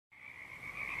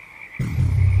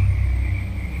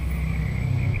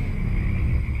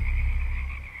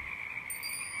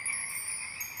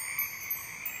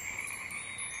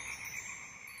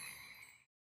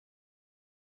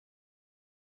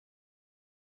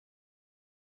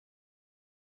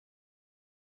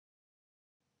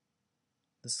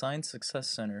The Science Success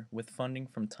Center, with funding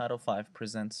from Title V,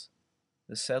 presents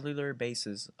The Cellular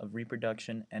Basis of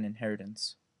Reproduction and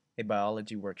Inheritance, a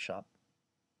biology workshop.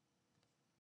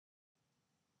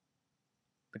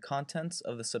 The contents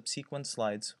of the subsequent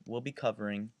slides we'll be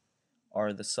covering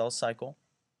are the cell cycle,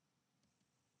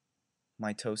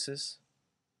 mitosis,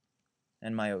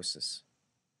 and meiosis.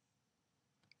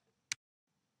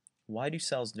 Why do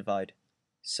cells divide?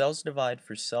 Cells divide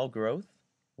for cell growth,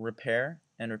 repair,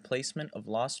 and replacement of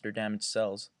lost or damaged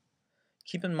cells.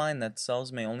 Keep in mind that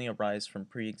cells may only arise from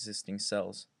pre-existing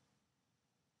cells.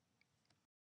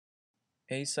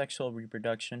 Asexual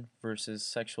reproduction versus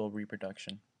sexual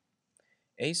reproduction.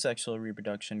 Asexual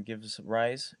reproduction gives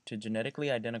rise to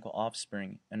genetically identical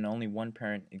offspring and only one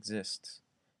parent exists.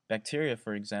 Bacteria,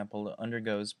 for example,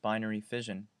 undergoes binary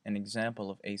fission, an example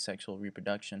of asexual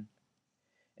reproduction.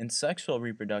 In sexual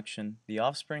reproduction, the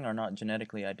offspring are not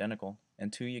genetically identical,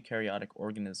 and two eukaryotic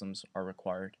organisms are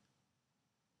required.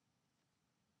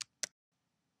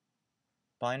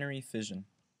 Binary fission.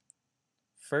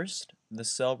 First, the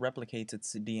cell replicates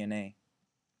its DNA.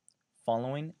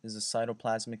 Following is the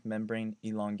cytoplasmic membrane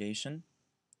elongation,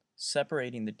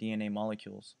 separating the DNA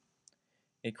molecules.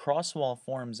 A cross-wall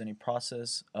forms in a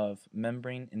process of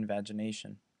membrane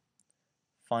invagination.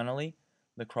 Finally,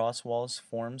 the cross-walls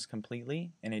forms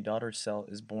completely and a daughter cell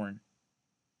is born.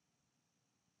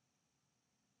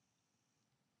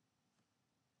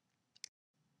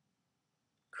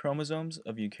 Chromosomes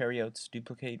of eukaryotes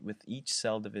duplicate with each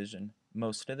cell division.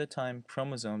 Most of the time,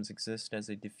 chromosomes exist as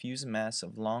a diffuse mass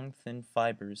of long, thin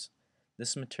fibers.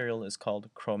 This material is called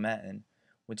chromatin,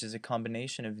 which is a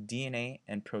combination of DNA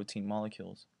and protein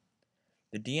molecules.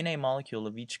 The DNA molecule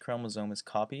of each chromosome is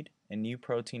copied, and new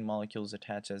protein molecules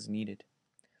attach as needed.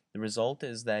 The result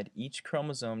is that each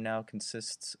chromosome now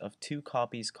consists of two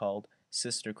copies called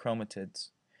sister chromatids,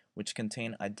 which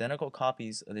contain identical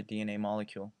copies of the DNA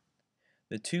molecule.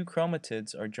 The two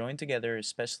chromatids are joined together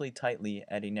especially tightly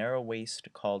at a narrow waist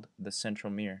called the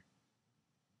centromere.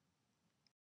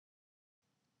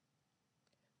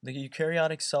 The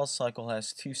eukaryotic cell cycle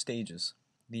has two stages,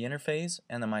 the interphase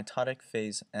and the mitotic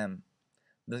phase M.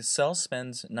 The cell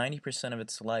spends 90% of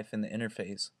its life in the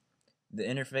interphase. The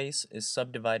interphase is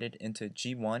subdivided into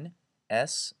G1,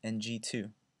 S, and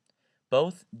G2.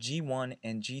 Both G1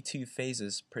 and G2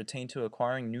 phases pertain to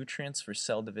acquiring nutrients for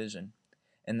cell division.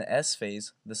 In the S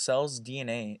phase, the cell's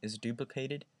DNA is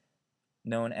duplicated,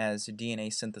 known as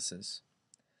DNA synthesis.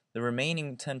 The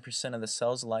remaining 10% of the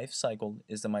cell's life cycle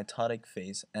is the mitotic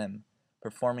phase M,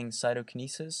 performing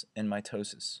cytokinesis and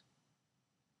mitosis.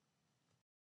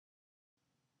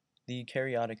 The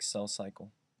eukaryotic cell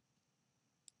cycle.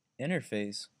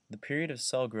 Interphase, the period of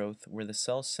cell growth where the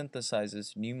cell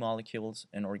synthesizes new molecules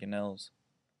and organelles.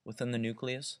 Within the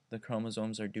nucleus, the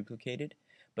chromosomes are duplicated,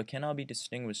 but cannot be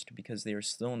distinguished because they are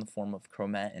still in the form of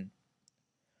chromatin.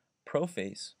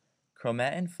 Prophase,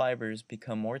 chromatin fibers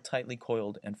become more tightly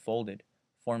coiled and folded,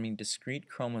 forming discrete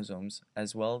chromosomes.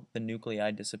 As well, the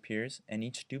nuclei disappears, and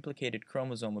each duplicated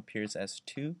chromosome appears as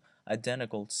two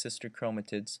identical sister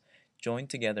chromatids joined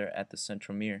together at the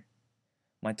centromere.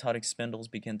 Mitotic spindles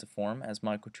begin to form as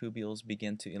microtubules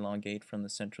begin to elongate from the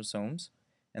centrosomes,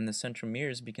 and the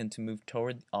centromeres begin to move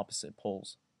toward the opposite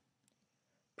poles.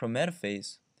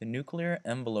 Prometaphase, the nuclear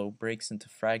envelope breaks into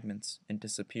fragments and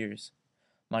disappears.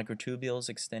 Microtubules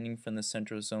extending from the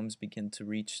centrosomes begin to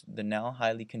reach the now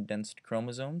highly condensed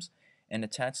chromosomes and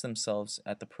attach themselves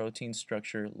at the protein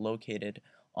structure located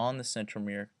on the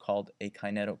centromere called a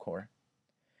kinetochore.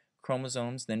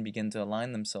 Chromosomes then begin to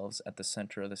align themselves at the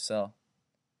center of the cell.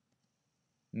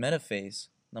 Metaphase,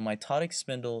 the mitotic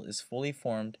spindle is fully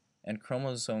formed and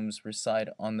chromosomes reside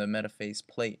on the metaphase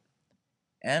plate.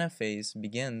 Anaphase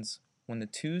begins when the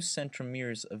two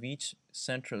centromeres of each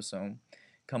centrosome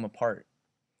come apart,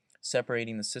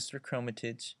 separating the sister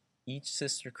chromatids. Each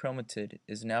sister chromatid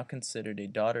is now considered a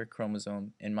daughter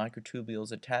chromosome, and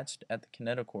microtubules attached at the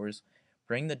kinetochores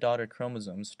bring the daughter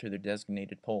chromosomes to their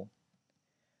designated pole.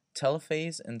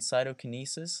 Telophase and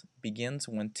cytokinesis begins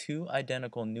when two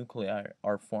identical nuclei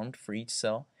are formed for each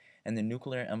cell and the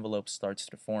nuclear envelope starts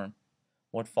to form.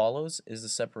 What follows is the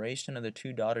separation of the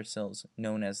two daughter cells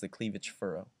known as the cleavage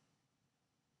furrow.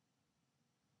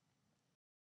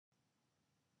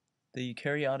 The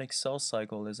eukaryotic cell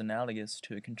cycle is analogous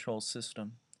to a control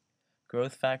system.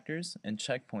 Growth factors and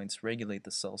checkpoints regulate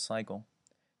the cell cycle.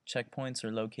 Checkpoints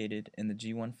are located in the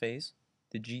G1 phase,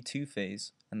 the G2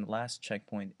 phase, and the last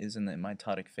checkpoint is in the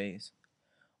mitotic phase.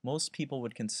 Most people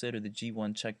would consider the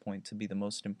G1 checkpoint to be the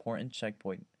most important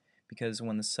checkpoint because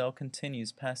when the cell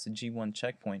continues past the G1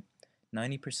 checkpoint,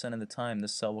 90% of the time the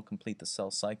cell will complete the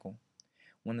cell cycle.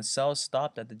 When the cell is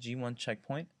stopped at the G1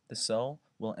 checkpoint, the cell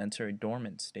will enter a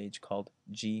dormant stage called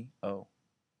GO.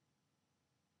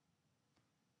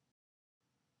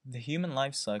 The human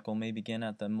life cycle may begin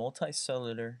at the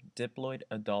multicellular diploid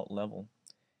adult level,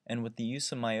 and with the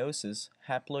use of meiosis,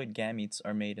 haploid gametes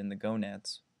are made in the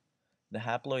gonads. The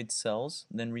haploid cells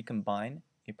then recombine,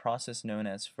 a process known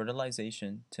as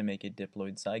fertilization, to make a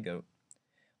diploid zygote.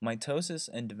 Mitosis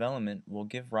and development will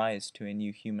give rise to a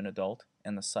new human adult,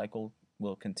 and the cycle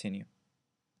will continue.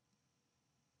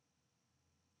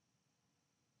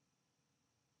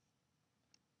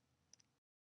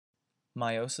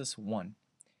 Meiosis 1.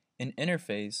 In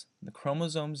interphase, the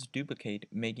chromosomes duplicate,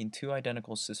 making two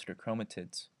identical sister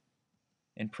chromatids.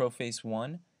 In prophase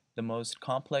 1, the most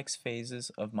complex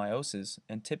phases of meiosis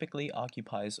and typically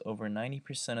occupies over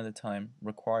 90% of the time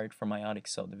required for meiotic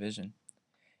cell division.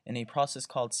 In a process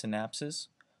called synapsis,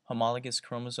 homologous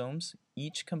chromosomes,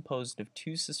 each composed of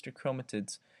two sister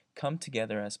chromatids, come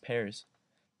together as pairs.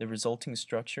 The resulting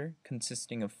structure,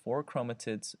 consisting of 4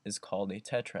 chromatids, is called a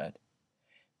tetrad.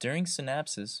 During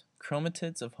synapsis,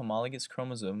 chromatids of homologous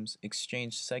chromosomes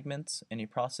exchange segments in a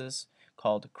process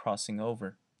called crossing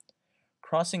over.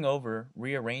 Crossing over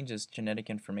rearranges genetic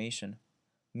information.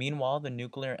 Meanwhile, the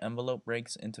nuclear envelope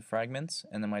breaks into fragments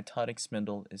and the mitotic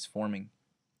spindle is forming.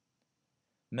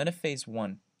 Metaphase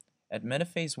 1. At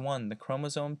metaphase 1, the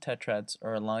chromosome tetrads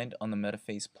are aligned on the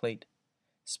metaphase plate.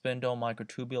 Spindle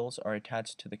microtubules are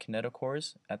attached to the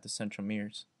kinetochores at the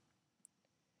centromeres.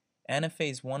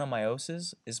 Anaphase 1 of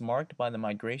meiosis is marked by the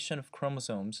migration of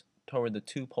chromosomes toward the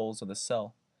two poles of the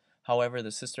cell. However,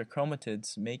 the sister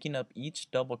chromatids making up each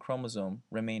double chromosome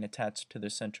remain attached to their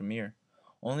centromere.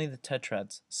 Only the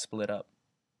tetrads split up.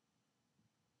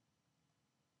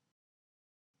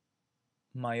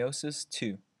 Meiosis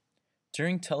 2.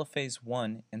 During telophase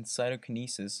 1 and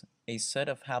cytokinesis, a set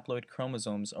of haploid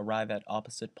chromosomes arrive at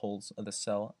opposite poles of the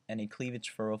cell and a cleavage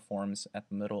furrow forms at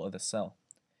the middle of the cell.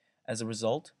 As a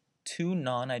result, two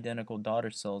non-identical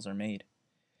daughter cells are made.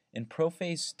 In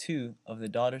prophase 2 of the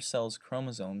daughter cell's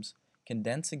chromosomes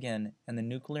condense again and the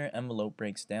nuclear envelope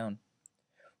breaks down.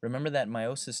 Remember that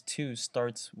meiosis 2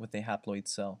 starts with a haploid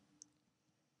cell.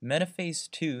 Metaphase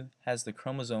 2 has the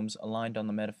chromosomes aligned on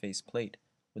the metaphase plate,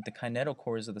 with the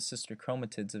kinetochores of the sister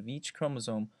chromatids of each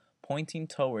chromosome pointing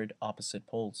toward opposite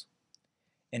poles.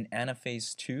 In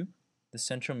anaphase 2, the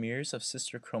centromeres of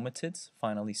sister chromatids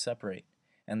finally separate,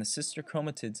 and the sister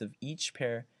chromatids of each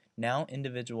pair, now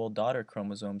individual daughter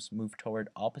chromosomes, move toward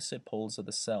opposite poles of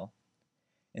the cell.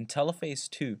 In telophase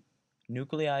 2,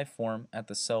 nuclei form at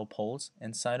the cell poles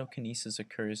and cytokinesis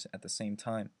occurs at the same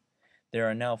time. There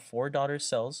are now 4 daughter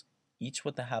cells, each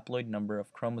with a haploid number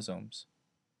of chromosomes.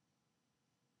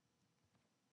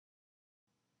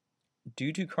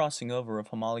 Due to crossing over of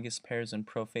homologous pairs in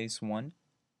prophase 1,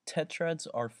 tetrads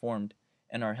are formed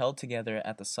and are held together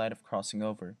at the site of crossing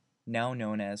over, now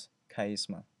known as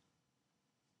chiasma.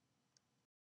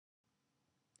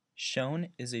 Shown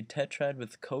is a tetrad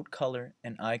with coat color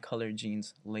and eye color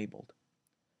genes labeled.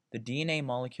 The DNA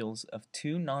molecules of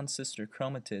 2 non-sister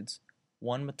chromatids,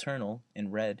 one maternal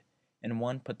in red and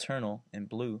one paternal in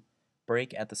blue,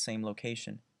 break at the same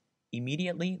location.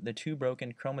 Immediately, the 2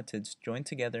 broken chromatids join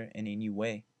together in a new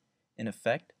way. In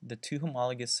effect, the 2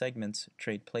 homologous segments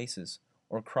trade places,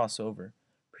 or cross over,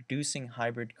 producing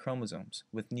hybrid chromosomes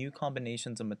with new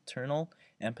combinations of maternal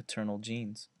and paternal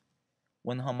genes.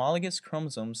 When the homologous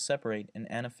chromosomes separate in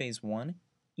anaphase 1,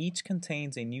 each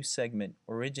contains a new segment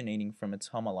originating from its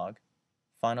homologue.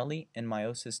 Finally, in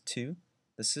meiosis 2,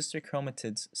 the sister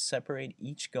chromatids separate,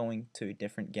 each going to a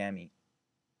different gamete.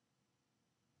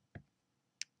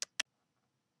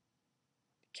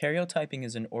 Karyotyping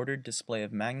is an ordered display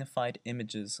of magnified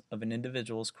images of an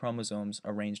individual's chromosomes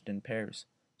arranged in pairs,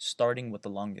 starting with the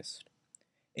longest.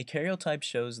 A karyotype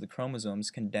shows the chromosomes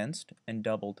condensed and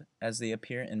doubled as they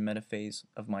appear in metaphase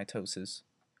of mitosis.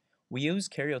 We use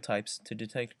karyotypes to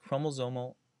detect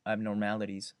chromosomal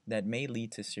abnormalities that may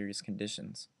lead to serious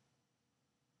conditions.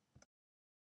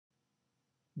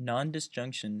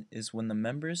 Non-disjunction is when the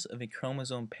members of a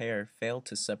chromosome pair fail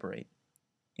to separate.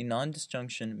 A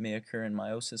non-disjunction may occur in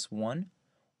meiosis 1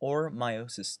 or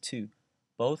meiosis 2,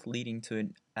 both leading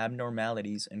to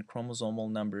abnormalities in chromosomal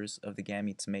numbers of the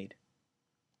gametes made.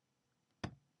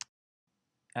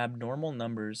 Abnormal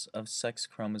numbers of sex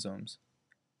chromosomes.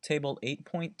 Table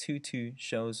 8.22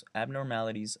 shows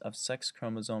abnormalities of sex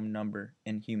chromosome number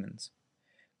in humans.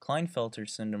 Klinefelter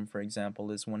syndrome, for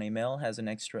example, is when a male has an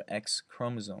extra X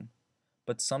chromosome,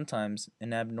 but sometimes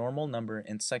an abnormal number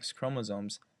in sex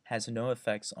chromosomes has no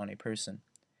effects on a person.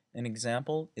 An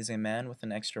example is a man with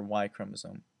an extra Y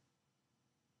chromosome.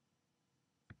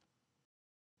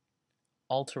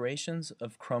 Alterations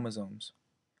of chromosomes.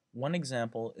 One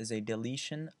example is a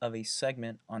deletion of a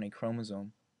segment on a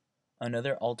chromosome.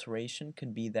 Another alteration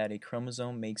could be that a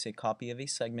chromosome makes a copy of a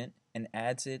segment and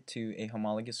adds it to a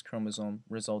homologous chromosome,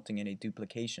 resulting in a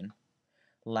duplication.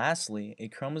 Lastly, a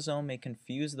chromosome may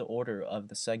confuse the order of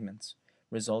the segments,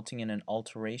 resulting in an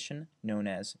alteration known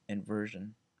as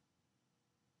inversion.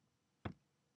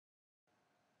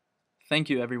 Thank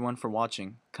you everyone for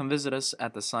watching. Come visit us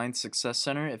at the Science Success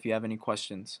Center if you have any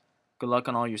questions. Good luck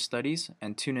on all your studies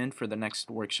and tune in for the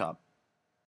next workshop.